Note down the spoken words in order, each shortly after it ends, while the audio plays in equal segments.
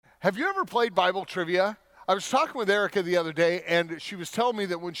Have you ever played Bible trivia? I was talking with Erica the other day, and she was telling me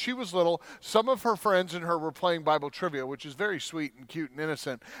that when she was little, some of her friends and her were playing Bible trivia, which is very sweet and cute and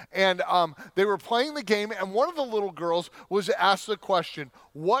innocent. And they were playing the game, and one of the little girls was asked the question,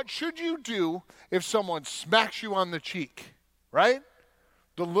 what should you do if someone smacks you on the cheek, right?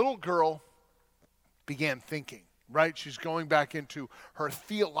 The little girl began thinking, right? She's going back into her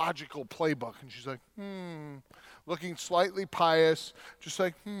theological playbook, and she's like, looking slightly pious, just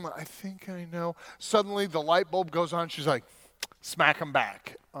like, I think I know. Suddenly the light bulb goes on. She's like, smack him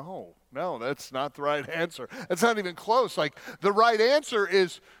back. Oh, no, that's not the right answer. That's not even close. Like, the right answer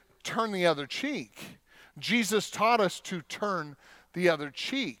is turn the other cheek. Jesus taught us to turn the other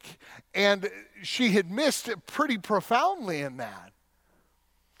cheek. And she had missed it pretty profoundly in that.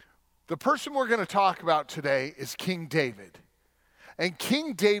 The person we're going to talk about today is King David. And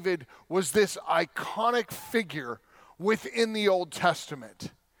King David was this iconic figure within the Old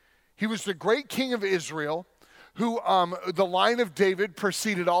Testament. He was the great king of Israel, who the line of David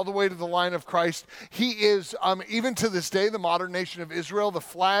proceeded all the way to the line of Christ. He is, even to this day, the modern nation of Israel, the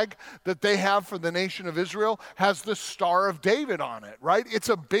flag that they have for the nation of Israel has the Star of David on it, right? It's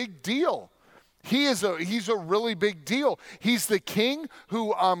a big deal. He's a really big deal. He's the king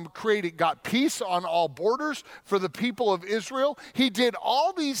who got peace on all borders for the people of Israel. He did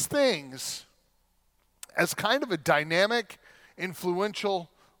all these things as kind of a dynamic,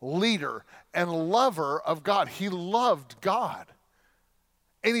 influential leader and lover of God. He loved God.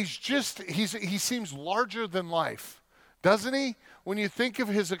 And he seems larger than life, doesn't he? When you think of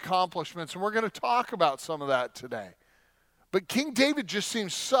his accomplishments, and we're going to talk about some of that today. But King David just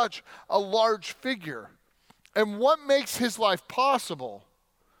seems such a large figure. And what makes his life possible,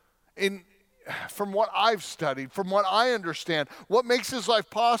 from what I've studied, from what I understand, what makes his life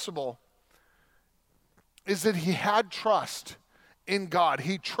possible is that he had trust in God.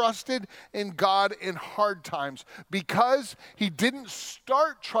 He trusted in God in hard times because he didn't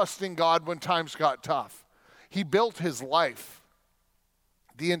start trusting God when times got tough. He built his life,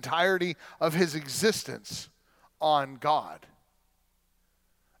 the entirety of his existence, on God.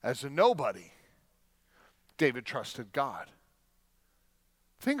 As a nobody, David trusted God.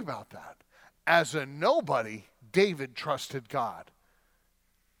 Think about that. As a nobody, David trusted God.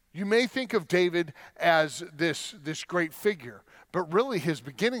 You may think of David as this great figure, but really his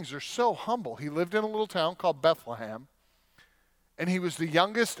beginnings are so humble. He lived in a little town called Bethlehem, and he was the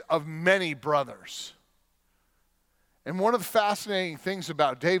youngest of many brothers. And one of the fascinating things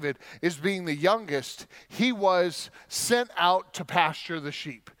about David is being the youngest, he was sent out to pasture the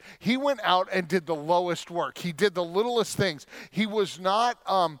sheep. He went out and did the lowest work. He did the littlest things. He was not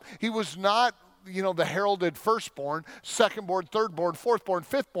the heralded firstborn, secondborn, thirdborn, fourthborn,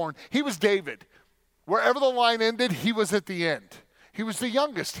 fifthborn. He was David. Wherever the line ended, he was at the end. He was the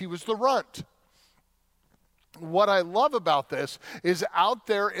youngest. He was the runt. What I love about this is out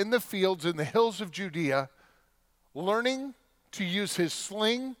there in the fields, in the hills of Judea, learning to use his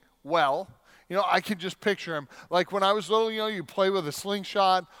sling well. I can just picture him. Like when I was little, you play with a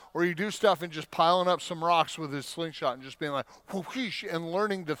slingshot or you do stuff and just piling up some rocks with his slingshot and just being like, whoosh, and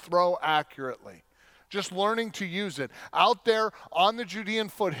learning to throw accurately. Just learning to use it. Out there on the Judean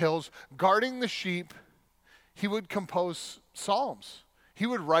foothills, guarding the sheep, he would compose psalms. He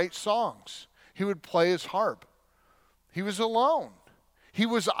would write songs. He would play his harp. He was alone. He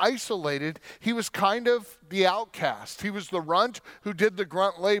was isolated. He was kind of the outcast. He was the runt who did the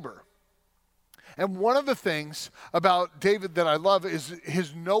grunt labor. And one of the things about David that I love is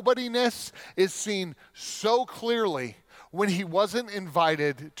his nobodiness is seen so clearly when he wasn't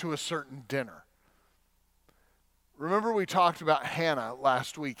invited to a certain dinner. Remember we talked about Hannah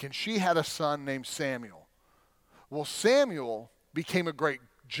last week, and she had a son named Samuel. Well, Samuel became a great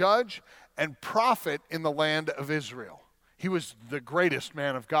judge and prophet in the land of Israel. He was the greatest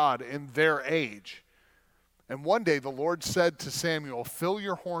man of God in their age. And one day the Lord said to Samuel, fill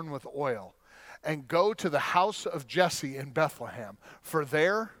your horn with oil and go to the house of Jesse in Bethlehem. For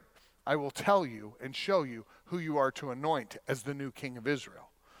there I will tell you and show you who you are to anoint as the new king of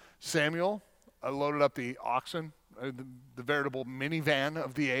Israel. Samuel loaded up the oxen, the veritable minivan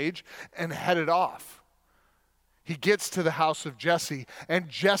of the age, and headed off. He gets to the house of Jesse, and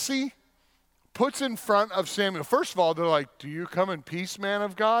Jesse puts in front of Samuel. First of all, they're like, do you come in peace, man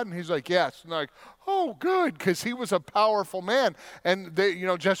of God? And he's like, yes. And they're like, oh, good, because he was a powerful man. And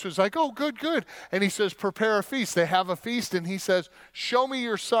Jesse was like, oh, good, good. And he says, prepare a feast. They have a feast, and he says, show me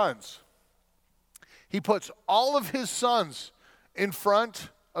your sons. He puts all of his sons in front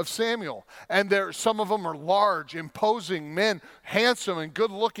of Samuel. And some of them are large, imposing men, handsome and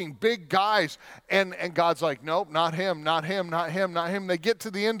good-looking, big guys. And God's like, nope, not him, not him, not him, not him. They get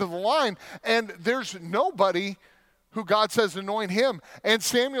to the end of the line, and there's nobody who God says anoint him. And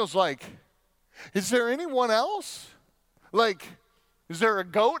Samuel's like, is there anyone else? Like, is there a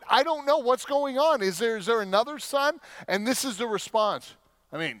goat? I don't know what's going on. Is there another son? And this is the response.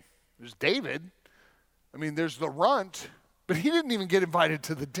 I mean, there's David. I mean, there's the runt. But he didn't even get invited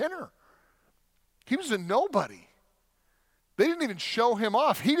to the dinner. He was a nobody. They didn't even show him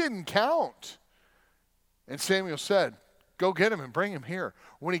off. He didn't count. And Samuel said, go get him and bring him here.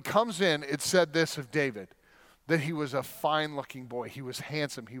 When he comes in, it said this of David, that he was a fine-looking boy. He was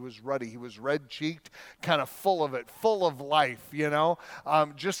handsome. He was ruddy. He was red-cheeked, kind of full of it, full of life,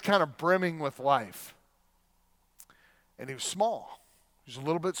 just kind of brimming with life. And he was small. He was a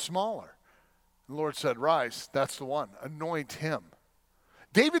little bit smaller. The Lord said, rise, that's the one. Anoint him.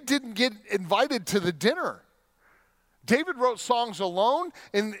 David didn't get invited to the dinner. David wrote songs alone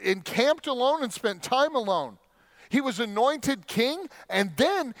and camped alone and spent time alone. He was anointed king, and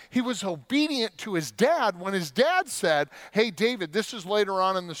then he was obedient to his dad when his dad said, hey, David, this is later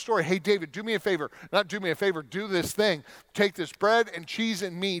on in the story. Hey, David, do me a favor. Not do me a favor, do this thing. Take this bread and cheese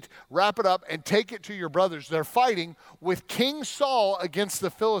and meat, wrap it up, and take it to your brothers. They're fighting with King Saul against the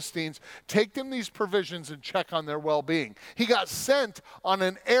Philistines. Take them these provisions and check on their well-being. He got sent on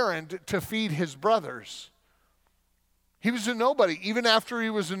an errand to feed his brothers. He was a nobody, even after he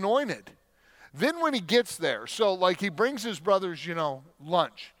was anointed. Then when he gets there, so like he brings his brothers,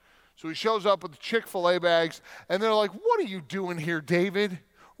 lunch. So he shows up with the Chick-fil-A bags, and they're like, what are you doing here, David?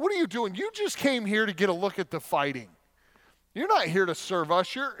 What are you doing? You just came here to get a look at the fighting. You're not here to serve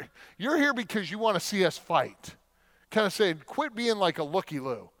us. You're here because you want to see us fight. Kind of saying, quit being like a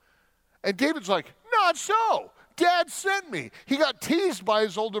looky-loo. And David's like, not so. Dad sent me. He got teased by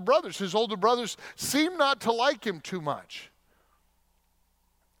his older brothers. His older brothers seemed not to like him too much.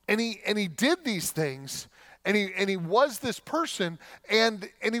 And he did these things, and he was this person, and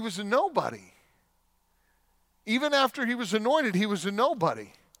he was a nobody. Even after he was anointed, he was a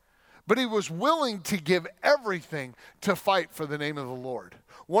nobody. But he was willing to give everything to fight for the name of the Lord.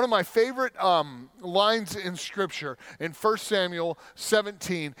 One of my favorite lines in Scripture in 1 Samuel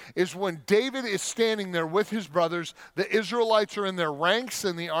 17 is when David is standing there with his brothers. The Israelites are in their ranks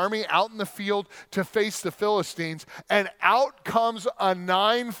in the army out in the field to face the Philistines. And out comes a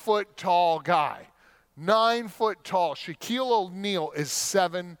 9-foot tall guy. 9 foot tall. Shaquille O'Neal is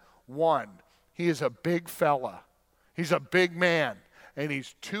 7'1". He is a big fella. He's a big man. And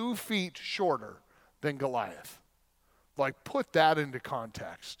he's 2 feet shorter than Goliath. Like, put that into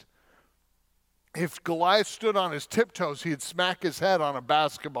context. If Goliath stood on his tiptoes, he'd smack his head on a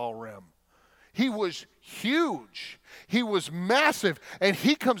basketball rim. He was huge. He was massive. And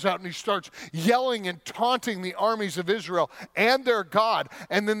he comes out and he starts yelling and taunting the armies of Israel and their God.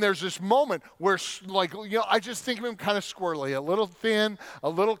 And then there's this moment where, I just think of him kind of squirrely, a little thin, a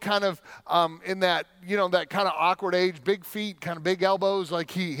little kind of in that, that kind of awkward age, big feet, kind of big elbows, like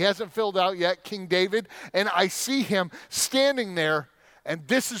he hasn't filled out yet, King David. And I see him standing there, and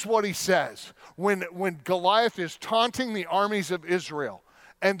this is what he says. When Goliath is taunting the armies of Israel,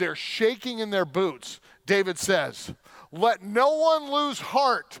 and they're shaking in their boots, David says, let no one lose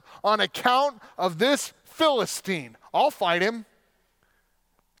heart on account of this Philistine. I'll fight him.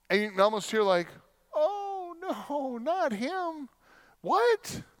 And you can almost hear like, oh, no, not him.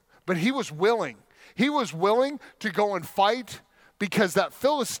 What? But he was willing. He was willing to go and fight because that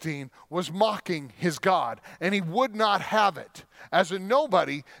Philistine was mocking his God, and he would not have it. As a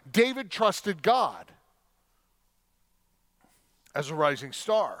nobody, David trusted God. As a rising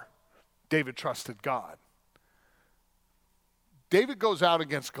star, David trusted God. David goes out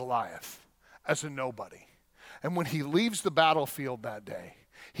against Goliath as a nobody. And when he leaves the battlefield that day,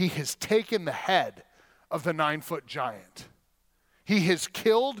 he has taken the head of the 9-foot giant. He has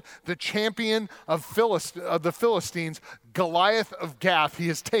killed the champion of the Philistines, Goliath of Gath. He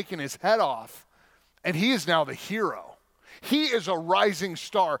has taken his head off, and he is now the hero. He is a rising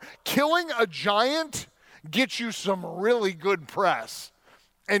star. Killing a giant gets you some really good press.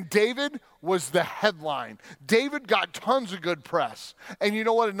 And David was the headline. David got tons of good press. And you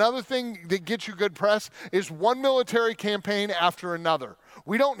know what? Another thing that gets you good press is one military campaign after another.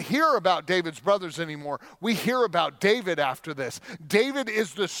 We don't hear about David's brothers anymore. We hear about David after this. David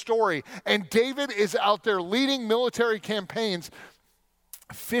is the story. And David is out there leading military campaigns.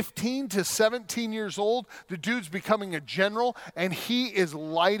 15 to 17 years old, the dude's becoming a general, and he is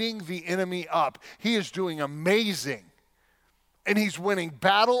lighting the enemy up. He is doing amazing. And he's winning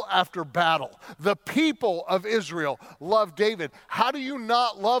battle after battle. The people of Israel love David. How do you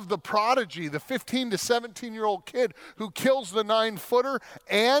not love the prodigy, the 15 to 17-year-old kid who kills the 9-footer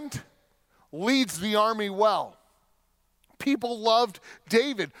and leads the army well? People loved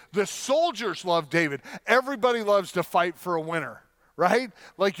David. The soldiers loved David. Everybody loves to fight for a winner, right?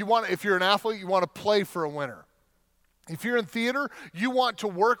 Like if you're an athlete, you want to play for a winner. If you're in theater, you want to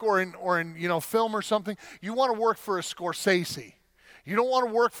work, or in film or something, you want to work for a Scorsese. You don't want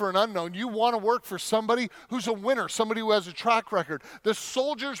to work for an unknown. You want to work for somebody who's a winner, somebody who has a track record. The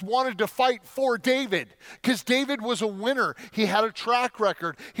soldiers wanted to fight for David because David was a winner. He had a track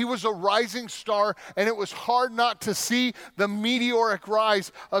record. He was a rising star, and it was hard not to see the meteoric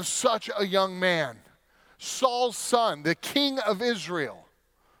rise of such a young man. Saul's son, the king of Israel,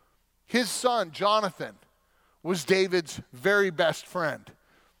 his son, Jonathan, was David's very best friend.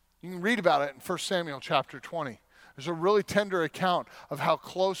 You can read about it in 1 Samuel chapter 20. There's a really tender account of how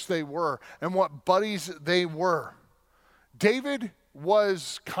close they were and what buddies they were. David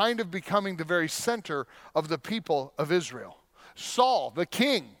was kind of becoming the very center of the people of Israel. Saul, the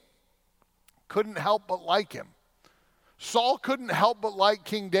king, couldn't help but like him. Saul couldn't help but like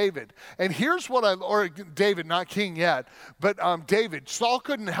King David. And here's or David, not king yet, but David. Saul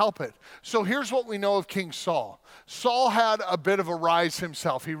couldn't help it. So here's what we know of King Saul. Saul had a bit of a rise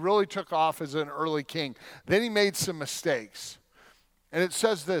himself. He really took off as an early king. Then he made some mistakes. And it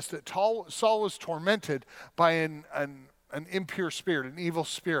says this, that Saul was tormented by an impure spirit, an evil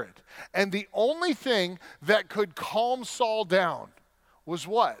spirit. And the only thing that could calm Saul down was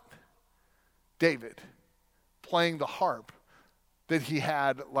what? David. Playing the harp that he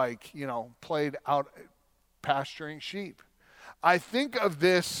had, played out pasturing sheep. I think of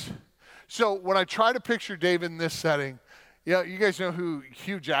this, so when I try to picture David in this setting, you guys know who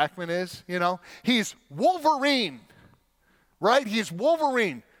Hugh Jackman is, He's Wolverine, right? He's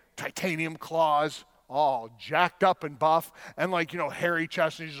Wolverine. Titanium claws, all jacked up and buff, and hairy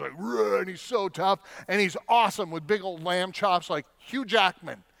chest, and he's like, and he's so tough, and he's awesome with big old lamb chops like Hugh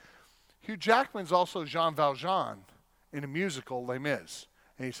Jackman. Hugh Jackman's also Jean Valjean in a musical, Les Mis,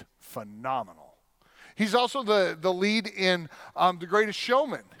 and he's phenomenal. He's also the lead in The Greatest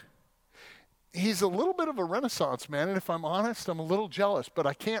Showman. He's a little bit of a Renaissance man, and if I'm honest, I'm a little jealous, but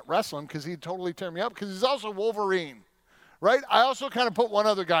I can't wrestle him because he'd totally tear me up because he's also Wolverine, right? I also kind of put one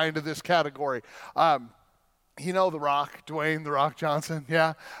other guy into this category. The Rock, Dwayne "The Rock" Johnson,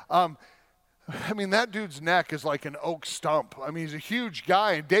 yeah. That dude's neck is like an oak stump. He's a huge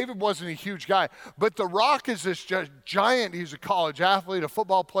guy, and David wasn't a huge guy. But The Rock is this giant. He's a college athlete, a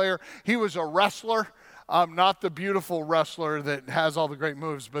football player. He was a wrestler, not the beautiful wrestler that has all the great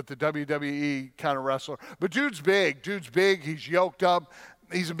moves, but the WWE kind of wrestler. But dude's big. He's yoked up.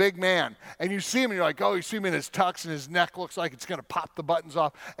 He's a big man. And you see him, and you're like, you see him in his tux, and his neck looks like it's going to pop the buttons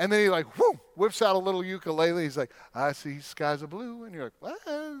off. And then he whips out a little ukulele. He's like, I see skies of blue. And you're like,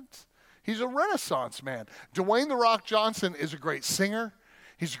 what? He's a Renaissance man. Dwayne "The Rock" Johnson is a great singer.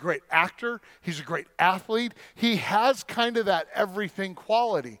 He's a great actor. He's a great athlete. He has kind of that everything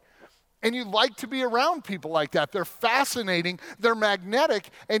quality. And you like to be around people like that. They're fascinating. They're magnetic.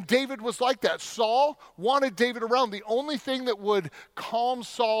 And David was like that. Saul wanted David around. The only thing that would calm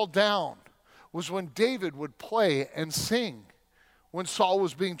Saul down was when David would play and sing when Saul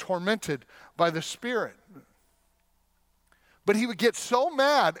was being tormented by the Spirit. But he would get so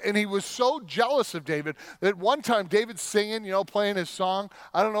mad, and he was so jealous of David that one time David's singing, playing his song.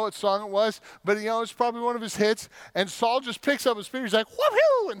 I don't know what song it was, but it's probably one of his hits. And Saul just picks up his spear. He's like,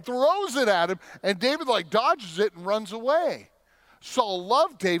 whoop-hoo, and throws it at him. And David dodges it and runs away. Saul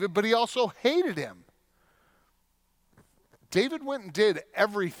loved David, but he also hated him. David went and did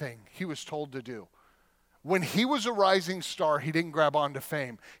everything he was told to do. When he was a rising star, he didn't grab onto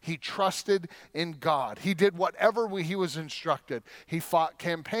fame. He trusted in God. He did whatever he was instructed. He fought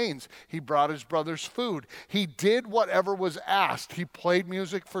campaigns. He brought his brothers food. He did whatever was asked. He played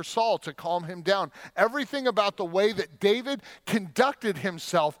music for Saul to calm him down. Everything about the way that David conducted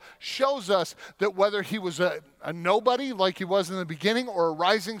himself shows us that whether he was a nobody like he was in the beginning or a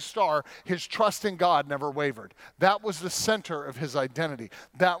rising star, his trust in God never wavered. That was the center of his identity.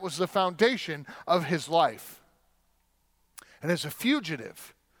 That was the foundation of his life. And as a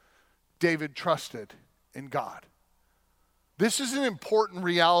fugitive, David trusted in God. This is an important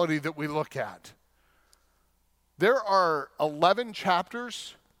reality that we look at. There are 11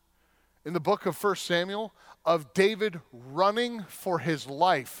 chapters in the book of 1 Samuel of David running for his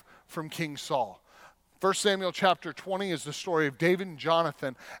life from King Saul. 1 Samuel chapter 20 is the story of David and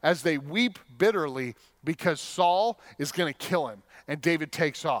Jonathan as they weep bitterly because Saul is going to kill him, and David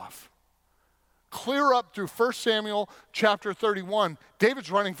takes off. Clear up through 1 Samuel chapter 31, David's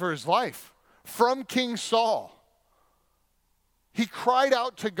running for his life from King Saul. He cried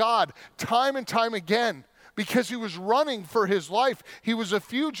out to God time and time again because he was running for his life. He was a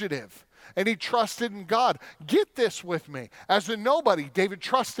fugitive, and he trusted in God. Get this with me. As a nobody, David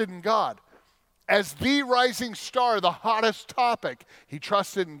trusted in God. As the rising star, the hottest topic, he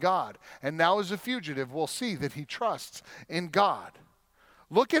trusted in God. And now as a fugitive, we'll see that he trusts in God.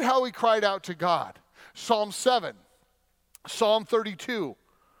 Look at how he cried out to God. Psalm 7, Psalm 32,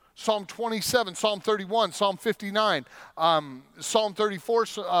 Psalm 27, Psalm 31, Psalm 59, Psalm 34,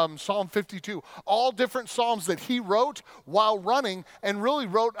 Psalm 52. All different psalms that he wrote while running, and really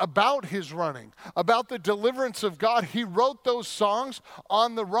wrote about his running, about the deliverance of God. He wrote those songs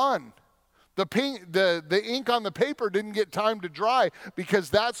on the run. The ink on the paper didn't get time to dry because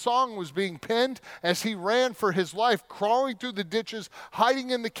that song was being penned as he ran for his life, crawling through the ditches,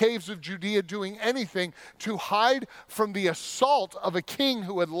 hiding in the caves of Judea, doing anything to hide from the assault of a king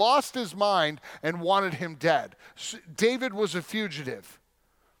who had lost his mind and wanted him dead. David was a fugitive.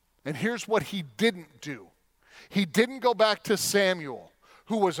 And here's what he didn't do. He didn't go back to Samuel,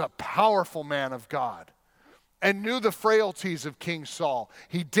 who was a powerful man of God and knew the frailties of King Saul.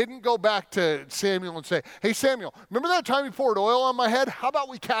 He didn't go back to Samuel and say, hey, Samuel, remember that time you poured oil on my head? How about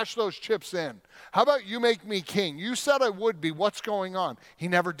we cash those chips in? How about you make me king? You said I would be. What's going on? He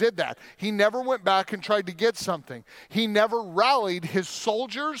never did that. He never went back and tried to get something. He never rallied his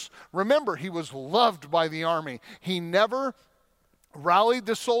soldiers. Remember, he was loved by the army. He never rallied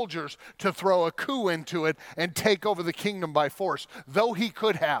the soldiers to throw a coup into it and take over the kingdom by force, though he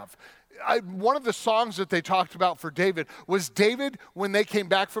could have. One of the songs that they talked about for David was David, when they came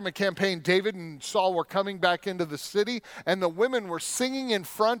back from a campaign, David and Saul were coming back into the city, and the women were singing in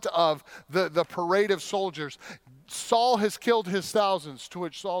front of the parade of soldiers. Saul has killed his thousands, to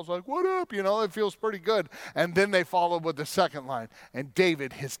which Saul's like, what up? You know, it feels pretty good. And then they followed with the second line, and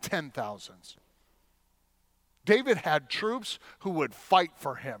David his 10,000s. David had troops who would fight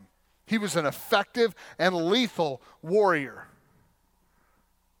for him. He was an effective and lethal warrior.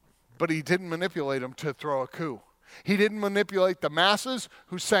 But he didn't manipulate them to throw a coup. He didn't manipulate the masses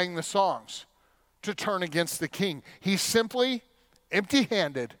who sang the songs to turn against the king. He simply,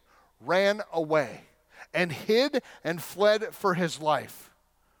 empty-handed, ran away and hid and fled for his life.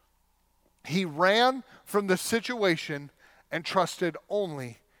 He ran from the situation and trusted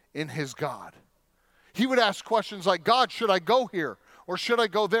only in his God. He would ask questions like, God, should I go here? Or should I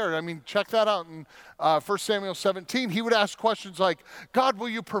go there? I mean, check that out in 1 Samuel 17. He would ask questions like, God, will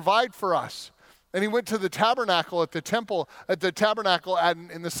you provide for us? And he went to the tabernacle at the temple, in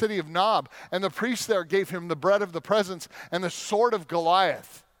the city of Nob. And the priest there gave him the bread of the presence and the sword of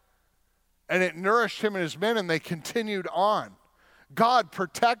Goliath. And it nourished him and his men, and they continued on. God,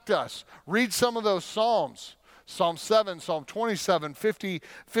 protect us. Read some of those Psalms. Psalm 7, Psalm 27, 50,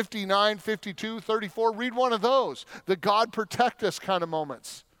 59, 52, 34. Read one of those. The God protect us kind of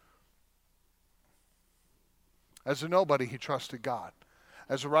moments. As a nobody, he trusted God.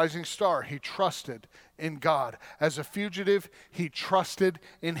 As a rising star, he trusted in God. As a fugitive, he trusted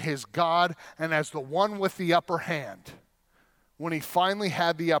in his God. And as the one with the upper hand, when he finally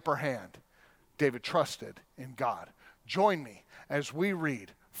had the upper hand, David trusted in God. Join me as we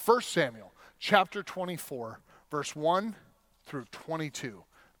read 1 Samuel chapter 24, verse 1 through 22.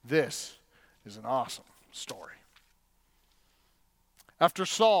 This is an awesome story. After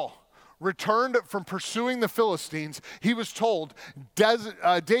Saul returned from pursuing the Philistines, he was told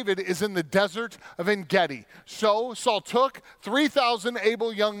David is in the desert of En-Gedi. So Saul took 3,000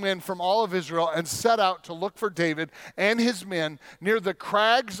 able young men from all of Israel and set out to look for David and his men near the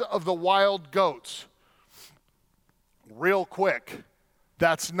crags of the wild goats. Real quick,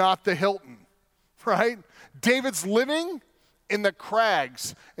 that's not the Hilton, right? David's living in the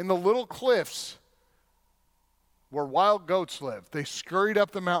crags, in the little cliffs where wild goats live. They scurried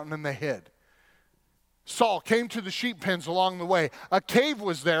up the mountain and they hid. Saul came to the sheep pens along the way. A cave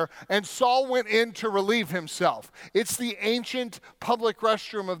was there, and Saul went in to relieve himself. It's the ancient public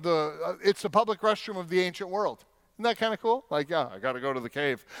restroom of the ancient world. Isn't that kind of cool? Like, yeah, I got to go to the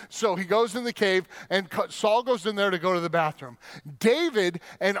cave. So he goes in the cave, and Saul goes in there to go to the bathroom. David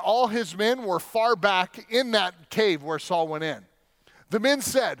and all his men were far back in that cave where Saul went in. The men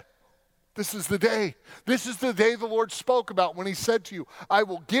said, this is the day. This is the day the Lord spoke about when he said to you, I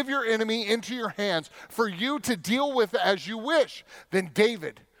will give your enemy into your hands for you to deal with as you wish. Then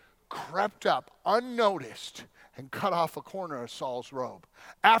David crept up unnoticed and cut off a corner of Saul's robe.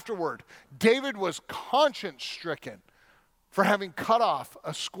 Afterward, David was conscience-stricken for having cut off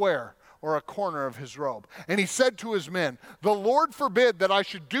a square or a corner of his robe. And he said to his men, "The Lord forbid that I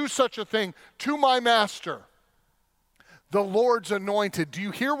should do such a thing to my master, the Lord's anointed." Do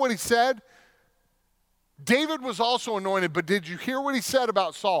you hear what he said? David was also anointed, but did you hear what he said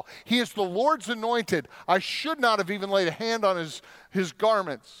about Saul? He is the Lord's anointed. I should not have even laid a hand on his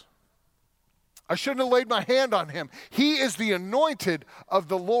garments. I shouldn't have laid my hand on him. He is the anointed of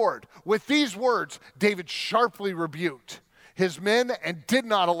the Lord. With these words, David sharply rebuked his men and did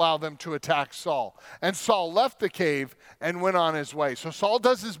not allow them to attack Saul. And Saul left the cave and went on his way. So Saul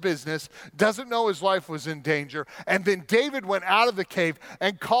does his business, doesn't know his life was in danger. And then David went out of the cave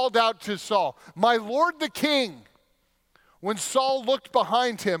and called out to Saul, "My lord the king." When Saul looked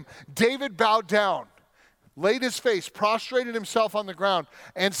behind him, David bowed down, laid his face, prostrated himself on the ground,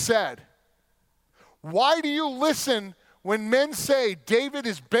 and said, "Why do you listen when men say David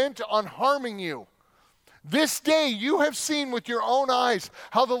is bent on harming you? This day you have seen with your own eyes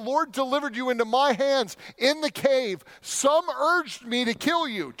how the Lord delivered you into my hands in the cave. Some urged me to kill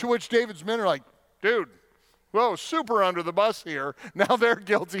you." To which David's men are like, "Dude, whoa, super under the bus here. Now they're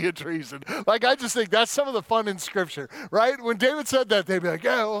guilty of treason." Like, I just think that's some of the fun in Scripture, right? When David said that, they'd be like,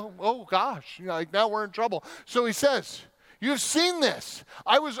 "Yeah, oh gosh, like now we're in trouble." So he says, "You've seen this.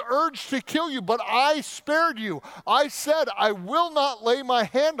 I was urged to kill you, but I spared you. I said, I will not lay my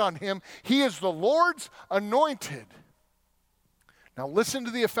hand on him. He is the Lord's anointed." Now listen to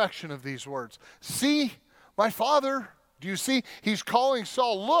the affection of these words. "See, my father," do you see? He's calling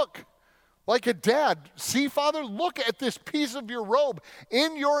Saul, "Look, like a dad. See, father, look at this piece of your robe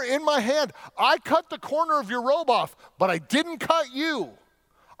in my hand. I cut the corner of your robe off, but I didn't cut you.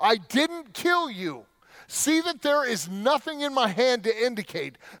 I didn't kill you. See that there is nothing in my hand to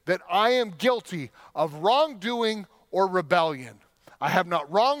indicate that I am guilty of wrongdoing or rebellion. I have not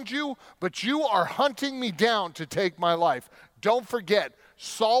wronged you, but you are hunting me down to take my life." Don't forget,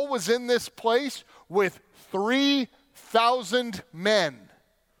 Saul was in this place with 3,000 men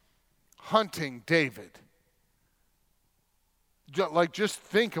hunting David. Just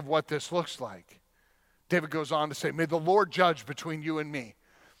think of what this looks like. David goes on to say, "May the Lord judge between you and me.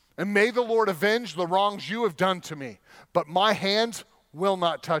 And may the Lord avenge the wrongs you have done to me, but my hands will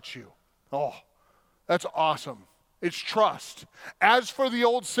not touch you." Oh, that's awesome. It's trust. As for the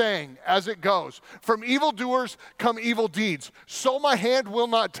old saying, as it goes, "From evildoers come evil deeds, so my hand will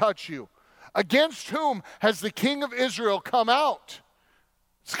not touch you." Against whom has the king of Israel come out?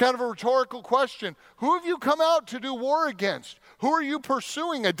 It's kind of a rhetorical question. Who have you come out to do war against? Who are you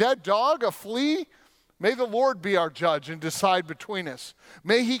pursuing? A dead dog? A flea? May the Lord be our judge and decide between us.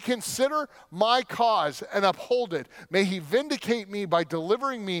 May he consider my cause and uphold it. May he vindicate me by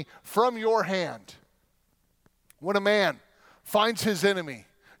delivering me from your hand. When a man finds his enemy,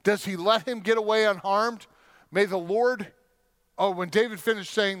 does he let him get away unharmed? May the Lord..." Oh, when David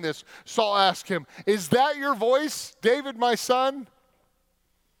finished saying this, Saul asked him, "Is that your voice, David, my son?"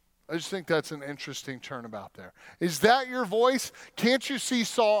 I just think that's an interesting turnabout there. Is that your voice? Can't you see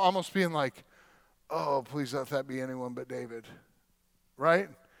Saul almost being like, "Oh, please let that be anyone but David," right?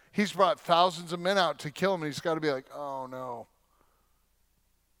 He's brought thousands of men out to kill him, and he's got to be like, "Oh, no."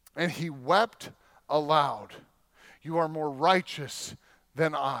 And he wept aloud. "You are more righteous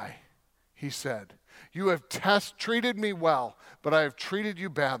than I," he said. "You have treated me well, but I have treated you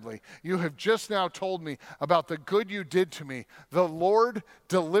badly. You have just now told me about the good you did to me. The Lord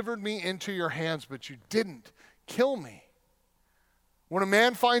delivered me into your hands, but you didn't kill me." When a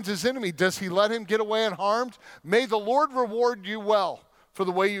man finds his enemy, does he let him get away unharmed? May the Lord reward you well for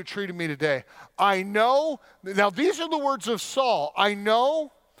the way you treated me today. I know, now these are the words of Saul, "I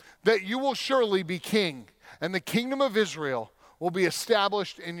know that you will surely be king, and the kingdom of Israel will be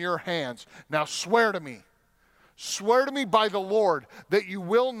established in your hands. Now swear to me by the Lord that you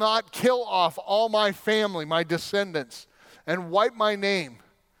will not kill off all my family, my descendants, and wipe my name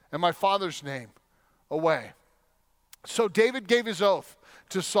and my father's name away." So David gave his oath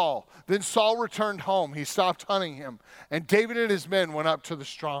to Saul. Then Saul returned home. He stopped hunting him. And David and his men went up to the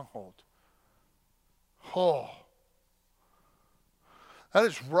stronghold. Oh, that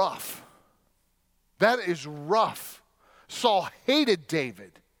is rough. That is rough. Saul hated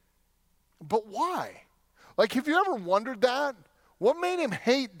David. But why? Like, have you ever wondered that? What made him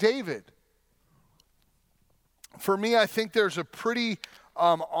hate David? For me, I think there's a pretty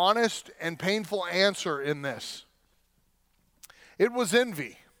honest and painful answer in this. It was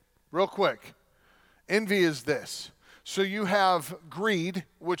envy. Real quick. Envy is this. So you have greed,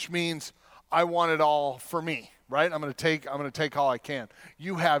 which means I want it all for me, right? I'm going to take all I can.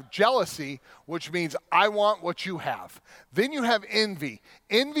 You have jealousy, which means I want what you have. Then you have envy.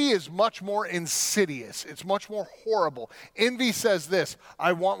 Envy is much more insidious. It's much more horrible. Envy says this,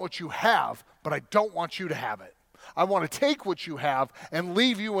 I want what you have, but I don't want you to have it. I want to take what you have and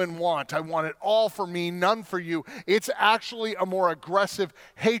leave you in want. I want it all for me, none for you. It's actually a more aggressive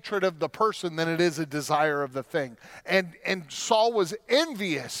hatred of the person than it is a desire of the thing. And Saul was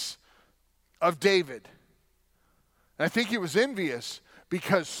envious of David. And I think he was envious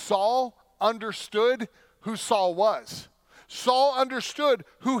because Saul understood who Saul was. Saul understood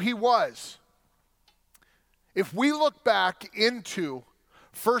who he was. If we look back into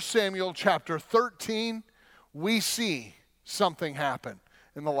 1 Samuel chapter 13, we see something happen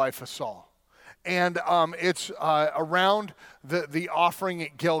in the life of Saul. And it's around the offering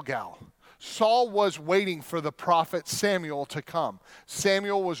at Gilgal. Saul was waiting for the prophet Samuel to come.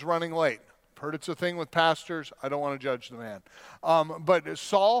 Samuel was running late. Heard it's a thing with pastors. I don't want to judge the man. But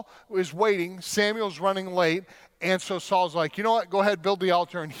Saul is waiting. Samuel's running late. And so Saul's like, you know what? Go ahead, build the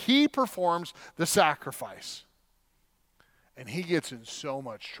altar. And he performs the sacrifice. And he gets in so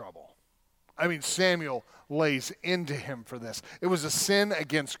much trouble. I mean, Samuel lays into him for this. It was a sin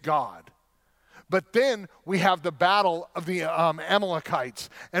against God. But then we have the battle of the Amalekites.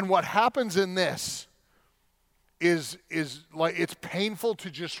 And what happens in this is like it's painful to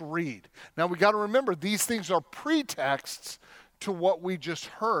just read. Now we got to remember these things are pretexts to what we just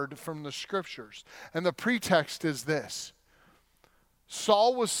heard from the scriptures. And the pretext is this.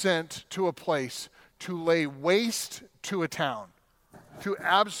 Saul was sent to a place to lay waste to a town, to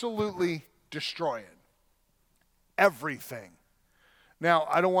absolutely destroy it. Everything. Now,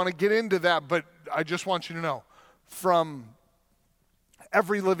 I don't want to get into that, but I just want you to know, from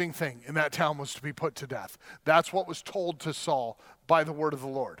every living thing in that town was to be put to death. That's what was told to Saul by the word of the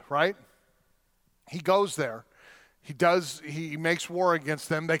Lord, right? He goes there. He makes war against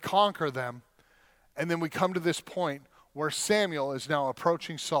them. They conquer them. And then we come to this point where Samuel is now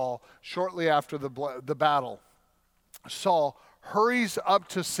approaching Saul shortly after the battle. Saul hurries up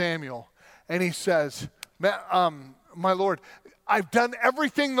to Samuel and he says, my Lord, I've done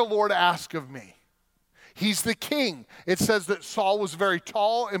everything the Lord asked of me. He's the king. It says that Saul was a very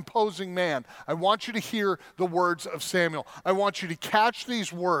tall, imposing man. I want you to hear the words of Samuel. I want you to catch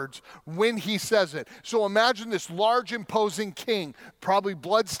these words when he says it. So imagine this large, imposing king, probably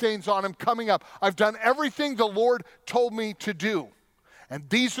bloodstains on him, coming up. I've done everything the Lord told me to do. And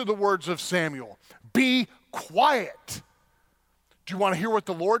these are the words of Samuel. Be quiet. Do you want to hear what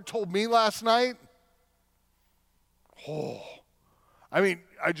the Lord told me last night? Oh, I mean,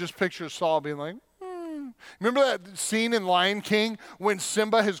 I just picture Saul being like, Remember that scene in Lion King when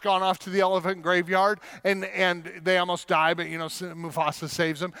Simba has gone off to the elephant graveyard and they almost die, but Mufasa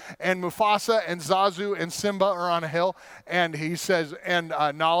saves them. And Mufasa and Zazu and Simba are on a hill, and he says, and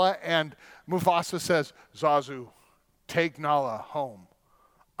Nala, and Mufasa says, Zazu, take Nala home.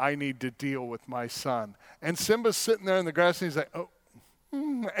 I need to deal with my son. And Simba's sitting there in the grass, and he's like, oh.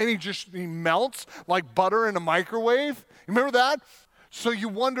 And he melts like butter in a microwave. Remember that? So you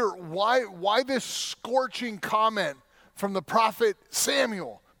wonder why this scorching comment from the prophet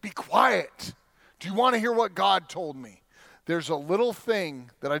Samuel? Be quiet. Do you want to hear what God told me? There's a little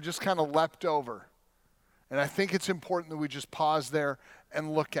thing that I just kind of leapt over. And I think it's important that we just pause there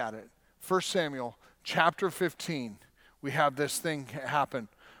and look at it. 1 Samuel chapter 15, we have this thing happen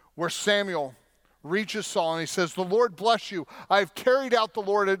where Samuel reaches Saul and he says, the Lord bless you. I have carried out the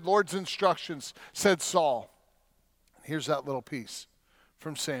Lord's instructions, said Saul. Here's that little piece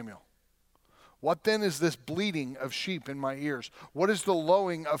from Samuel. What then is this bleating of sheep in my ears? What is the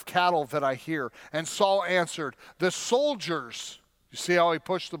lowing of cattle that I hear? And Saul answered, the soldiers, you see how he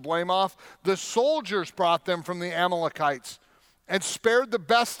pushed the blame off? The soldiers brought them from the Amalekites and spared the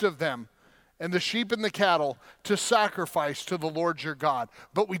best of them and the sheep and the cattle to sacrifice to the Lord your God.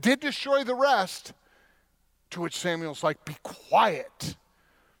 But we did destroy the rest. To which Samuel's like, be quiet.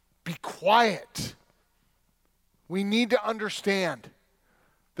 Be quiet. We need to understand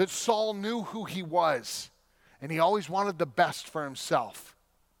that Saul knew who he was, and he always wanted the best for himself.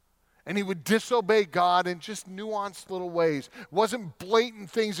 And he would disobey God in just nuanced little ways. It wasn't blatant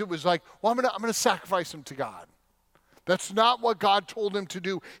things. It was like, well, I'm going to sacrifice him to God. That's not what God told him to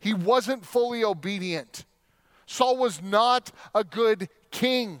do. He wasn't fully obedient. Saul was not a good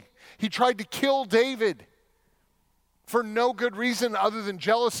king. He tried to kill David for no good reason other than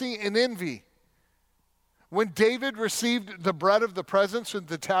jealousy and envy. When David received the bread of the presence in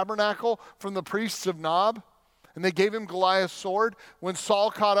the tabernacle from the priests of Nob, and they gave him Goliath's sword, when Saul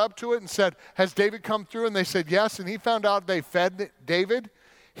caught up to it and said, has David come through? And they said, yes, and he found out they fed David.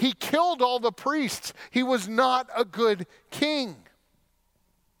 He killed all the priests. He was not a good king.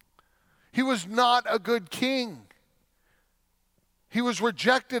 He was not a good king. He was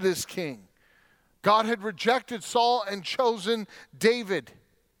rejected as king. God had rejected Saul and chosen David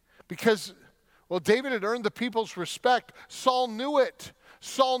because, well, David had earned the people's respect. Saul knew it.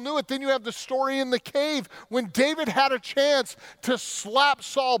 Saul knew it. Then you have the story in the cave when David had a chance to slap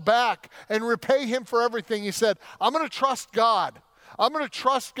Saul back and repay him for everything. He said, I'm going to trust God. I'm going to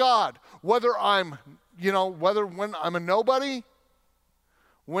trust God whether when I'm a nobody,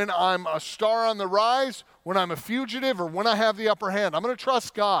 when I'm a star on the rise, when I'm a fugitive, or when I have the upper hand. I'm going to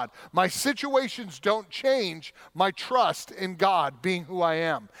trust God. My situations don't change my trust in God being who I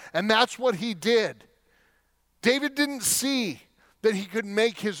am. And that's what he did. David didn't see that he could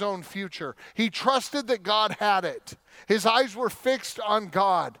make his own future. He trusted that God had it. His eyes were fixed on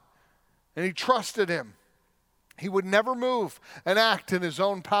God, and he trusted him. He would never move and act in his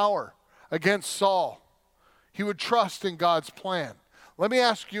own power against Saul. He would trust in God's plan. Let me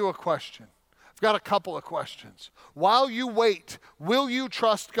ask you a question. I've got a couple of questions. While you wait, will you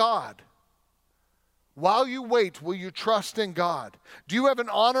trust God? While you wait, will you trust in God? Do you have an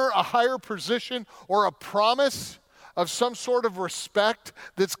honor, a higher position, or a promise of some sort of respect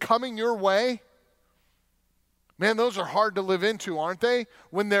that's coming your way? Man, those are hard to live into, aren't they?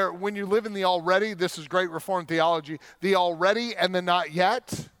 When you live in the already, this is great Reformed theology, the already and the not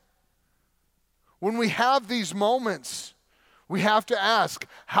yet. When we have these moments, we have to ask,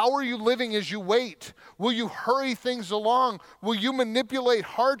 how are you living as you wait? Will you hurry things along? Will you manipulate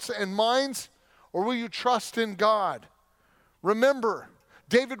hearts and minds? Or will you trust in God? Remember,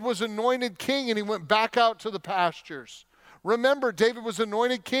 David was anointed king and he went back out to the pastures. Remember, David was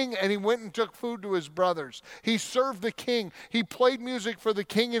anointed king and he went and took food to his brothers. He served the king. He played music for the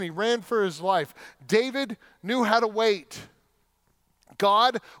king and he ran for his life. David knew how to wait.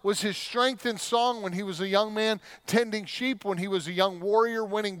 God was his strength in song when he was a young man tending sheep, when he was a young warrior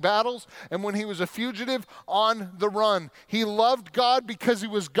winning battles, and when he was a fugitive on the run. He loved God because he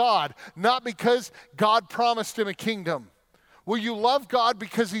was God, not because God promised him a kingdom. Will you love God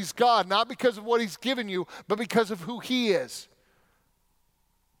because he's God, not because of what he's given you, but because of who he is?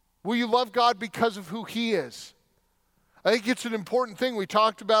 Will you love God because of who he is? I think it's an important thing. We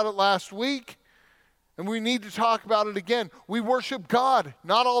talked about it last week, and we need to talk about it again. We worship God,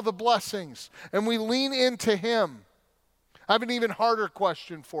 not all the blessings, and we lean into him. I have an even harder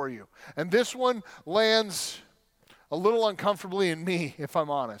question for you, and this one lands a little uncomfortably in me, if I'm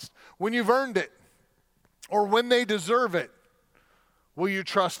honest. When you've earned it, or when they deserve it, will you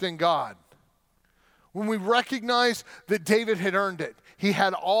trust in God? When we recognize that David had earned it, he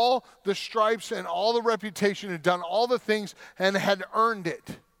had all the stripes and all the reputation, had done all the things and had earned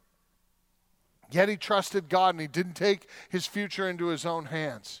it. Yet he trusted God and he didn't take his future into his own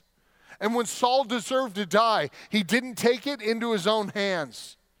hands. And when Saul deserved to die, he didn't take it into his own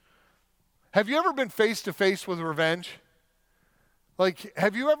hands. Have you ever been face to face with revenge? Like,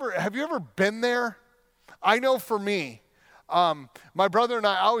 have you ever been there? I know for me, my brother and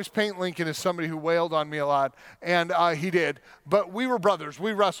I always paint Lincoln as somebody who wailed on me a lot, and he did. But we were brothers.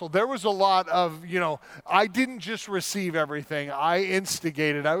 We wrestled. There was a lot of, I didn't just receive everything. I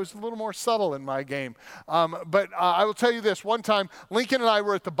instigated. I was a little more subtle in my game. But I will tell you this. One time, Lincoln and I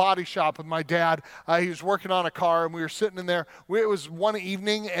were at the body shop with my dad. He was working on a car, and we were sitting in there. It was one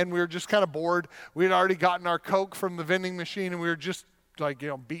evening, and we were just kind of bored. We had already gotten our Coke from the vending machine, and we were just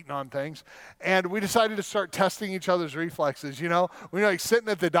beating on things. And we decided to start testing each other's reflexes, When you're sitting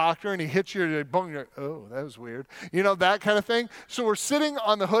at the doctor and he hits you, you're boom, you're like, oh, that was weird. That kind of thing. So we're sitting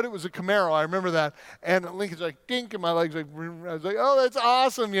on the hood. It was a Camaro. I remember that. And Lincoln's like, dink, and my legs like, I was like, oh, that's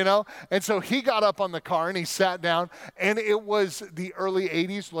awesome, And so he got up on the car and he sat down. And it was the early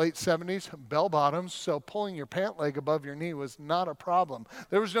 80s, late 70s, bell bottoms. So pulling your pant leg above your knee was not a problem.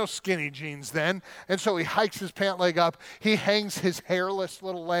 There was no skinny jeans then. And so he hikes his pant leg up. He hangs his hairless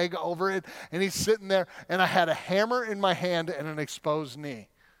little leg over it, and he's sitting there, and I had a hammer in my hand and an exposed knee.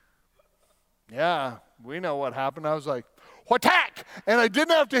 Yeah, we know what happened. I was like, whack! And I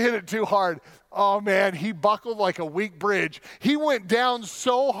didn't have to hit it too hard. Oh, man, he buckled like a weak bridge. He went down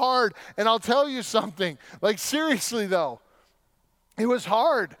so hard, and I'll tell you something. Seriously, though, it was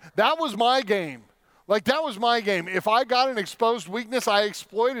hard. That was my game. That was my game. If I got an exposed weakness, I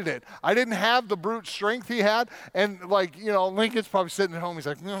exploited it. I didn't have the brute strength he had. And Lincoln's probably sitting at home. He's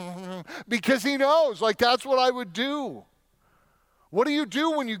like, because he knows, that's what I would do. What do you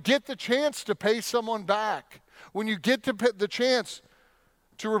do when you get the chance to pay someone back? When you get the chance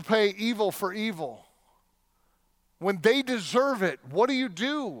to repay evil for evil? When they deserve it, what do you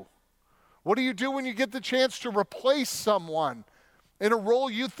do? What do you do when you get the chance to replace someone in a role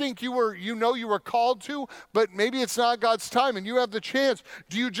you think you were called to, but maybe it's not God's time and you have the chance.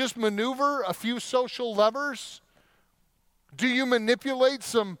 Do you just maneuver a few social levers? Do you manipulate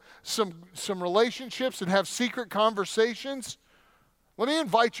some relationships and have secret conversations? Let me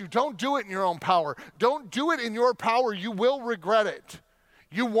invite you, don't do it in your own power. Don't do it in your power. You will regret it.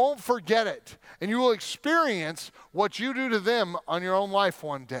 You won't forget it. And you will experience what you do to them on your own life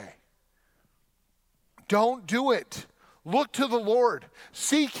one day. Don't do it. Look to the Lord.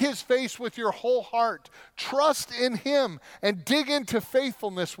 Seek his face with your whole heart. Trust in him and dig into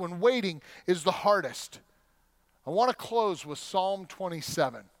faithfulness when waiting is the hardest. I want to close with Psalm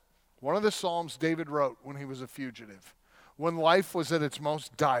 27, one of the Psalms David wrote when he was a fugitive, when life was at its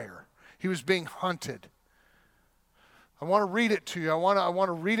most dire. He was being hunted. I want to read it to you. I want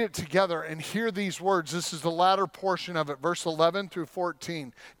to read it together and hear these words. This is the latter portion of it, verse 11 through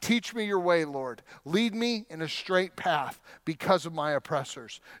 14. Teach me your way, Lord. Lead me in a straight path because of my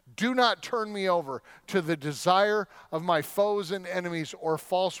oppressors. Do not turn me over to the desire of my foes and enemies or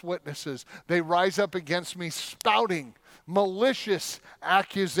false witnesses. They rise up against me, spouting malicious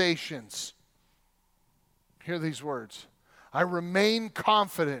accusations. Hear these words. I remain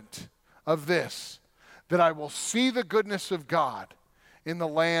confident of this, that I will see the goodness of God in the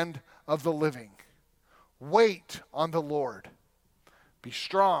land of the living. Wait on the Lord. Be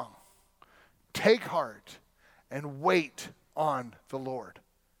strong. Take heart and wait on the Lord.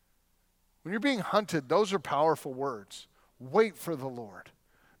 When you're being hunted, those are powerful words. Wait for the Lord.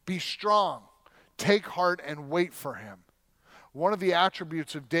 Be strong. Take heart and wait for him. One of the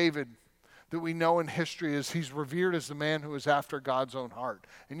attributes of David that we know in history is he's revered as the man who is after God's own heart.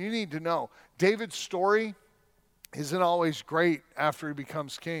 And you need to know, David's story isn't always great after he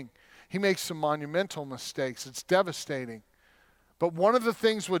becomes king. He makes some monumental mistakes. It's devastating. But one of the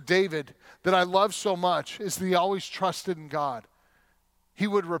things with David that I love so much is that he always trusted in God. He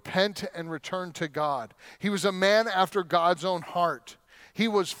would repent and return to God. He was a man after God's own heart. He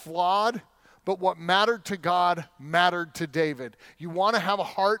was flawed, but what mattered to God mattered to David. You want to have a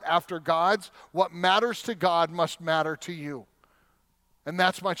heart after God's? What matters to God must matter to you. And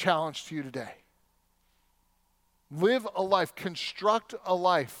that's my challenge to you today. Live a life, construct a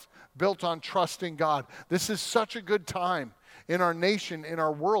life built on trusting God. This is such a good time in our nation, in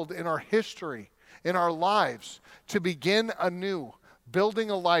our world, in our history, in our lives to begin anew, building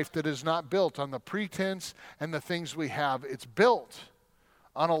a life that is not built on the pretense and the things we have. It's built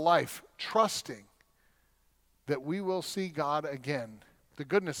on a life trusting that we will see God again, the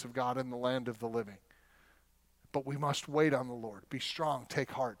goodness of God in the land of the living. But we must wait on the Lord. Be strong,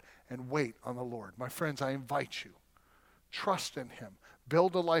 take heart, and wait on the Lord. My friends, I invite you, trust in him.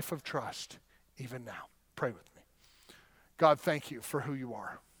 Build a life of trust even now. Pray with me. God, thank you for who you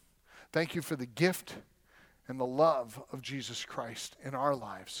are. Thank you for the gift and the love of Jesus Christ in our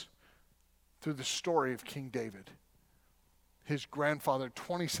lives through the story of King David, his grandfather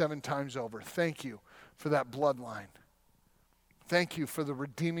 27 times over. Thank you for that bloodline. Thank you for the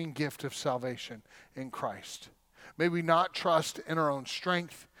redeeming gift of salvation in Christ. May we not trust in our own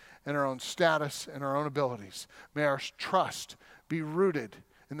strength, in our own status, in our own abilities. May our trust be rooted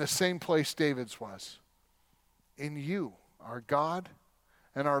in the same place David's was, in you, our God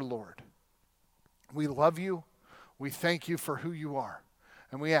and our Lord. We love you. We thank you for who you are.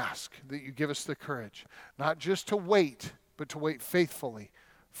 And we ask that you give us the courage, not just to wait, but to wait faithfully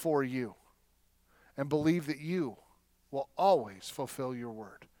for you and believe that you will always fulfill your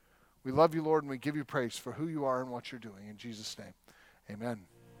word. We love you, Lord, and we give you praise for who you are and what you're doing. In Jesus' name, amen.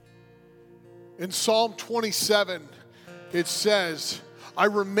 In Psalm 27, it says, I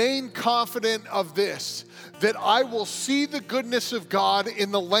remain confident of this, that I will see the goodness of God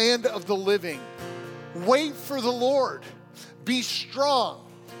in the land of the living. Wait for the Lord. Be strong.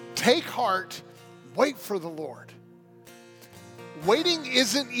 Take heart. Wait for the Lord. Waiting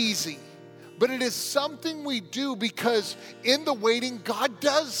isn't easy, but it is something we do because in the waiting, God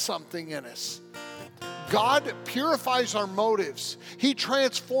does something in us. God purifies our motives. He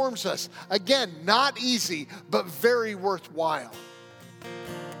transforms us. Again, not easy, but very worthwhile.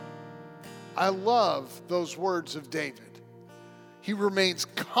 I love those words of David. He remains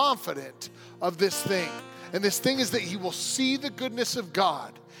confident of this thing. And this thing is that he will see the goodness of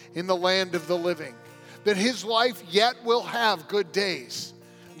God in the land of the living. That his life yet will have good days.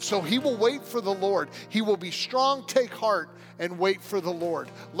 So he will wait for the Lord. He will be strong, take heart, and wait for the Lord.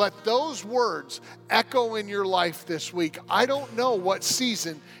 Let those words echo in your life this week. I don't know what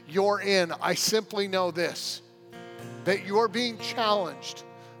season you're in. I simply know this, that you're being challenged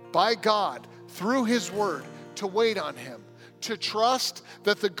by God through his word to wait on him, to trust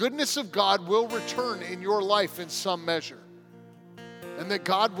that the goodness of God will return in your life in some measure. and that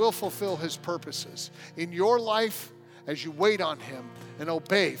God will fulfill his purposes in your life as you wait on him and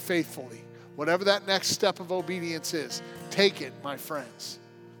obey faithfully. Whatever that next step of obedience is, take it, my friends.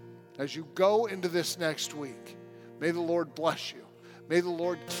 As you go into this next week, may the Lord bless you. May the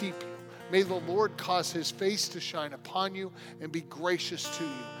Lord keep you. May the Lord cause his face to shine upon you and be gracious to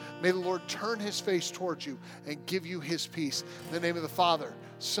you. May the Lord turn his face towards you and give you his peace. In the name of the Father,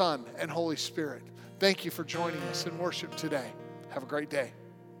 Son, and Holy Spirit. Thank you for joining us in worship today. Have a great day.